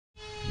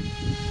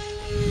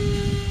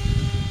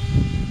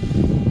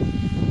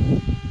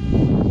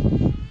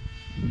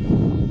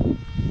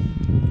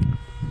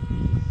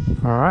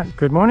Alright,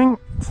 good morning.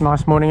 It's a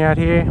nice morning out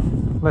here,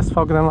 less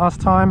foggy than last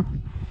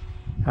time.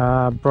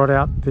 Brought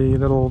out the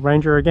little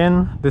Ranger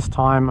again. This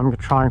time I'm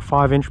trying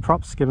 5-inch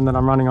props given that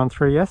I'm running on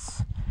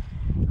 3S.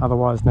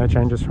 Otherwise no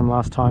changes from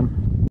last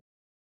time.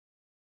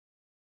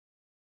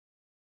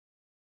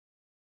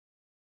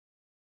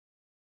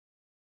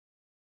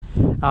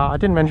 I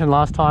didn't mention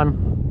last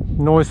time,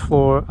 noise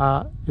floor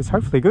is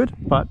hopefully good,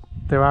 but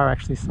there are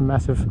actually some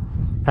massive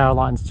power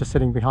lines just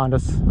sitting behind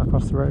us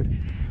across the road.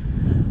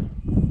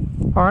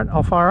 Alright,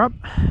 I'll fire up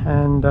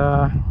and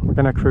we're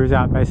going to cruise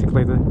out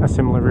basically a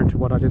similar route to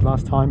what I did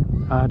last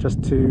time,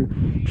 just to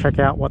check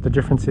out what the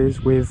difference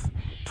is with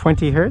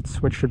 20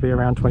 Hz, which should be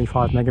around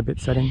 25 megabit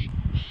setting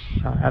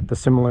at the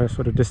similar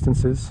sort of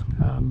distances,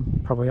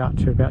 probably out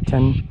to about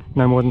 10,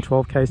 no more than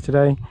 12 Ks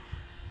today.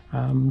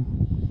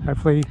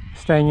 Hopefully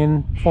staying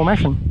in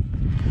formation.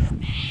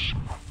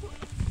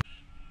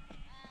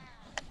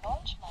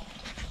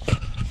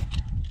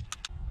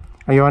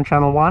 Are you on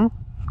channel 1?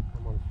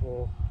 I'm on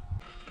 4.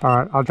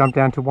 Alright, I'll jump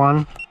down to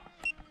 1.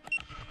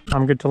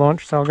 I'm good to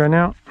launch, so I'll go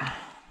now.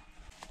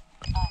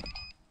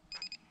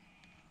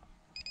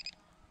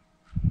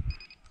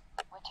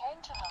 Return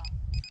to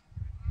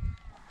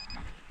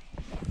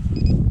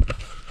home.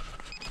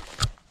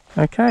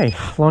 Okay,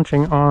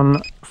 launching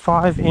on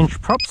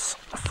 5-inch props.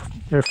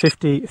 They're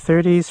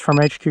 50/30s from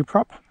HQ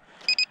Prop.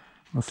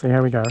 We'll see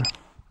how we go.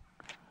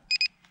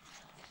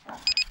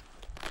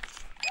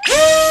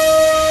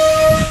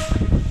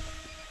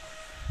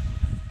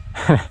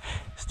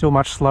 Still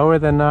much slower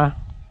than the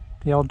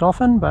old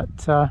Dolphin, but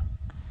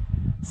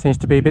seems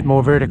to be a bit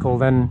more vertical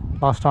than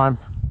last time.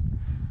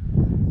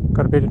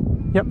 Got a bit,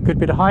 good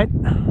bit of height.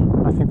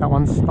 I think that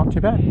one's not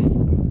too bad.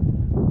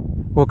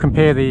 We'll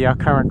compare the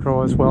current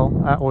draw as well,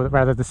 or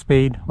rather the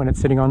speed when it's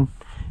sitting on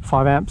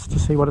 5 amps to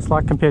see what it's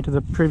like compared to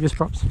the previous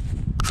props.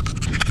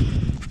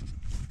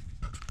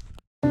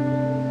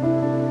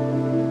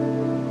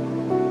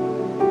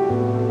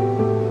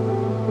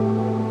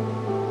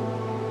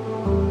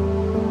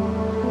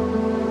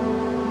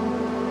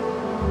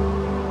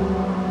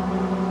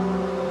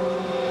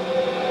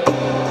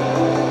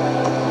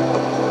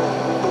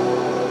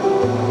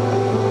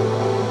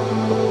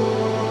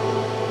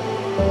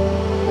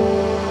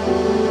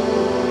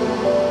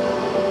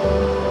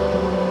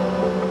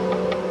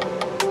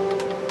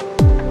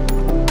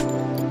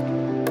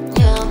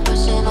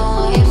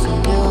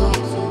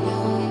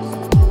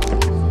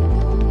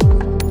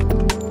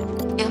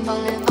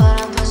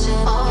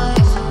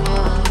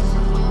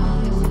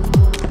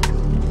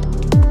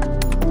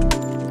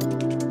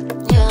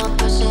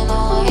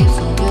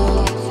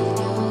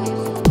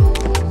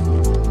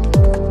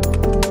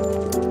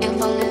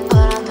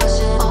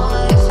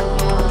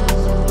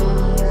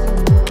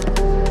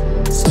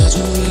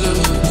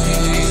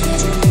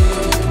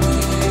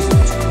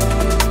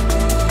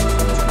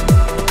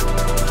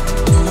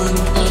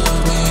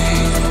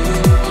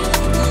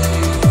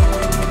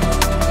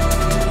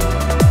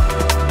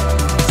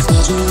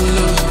 Do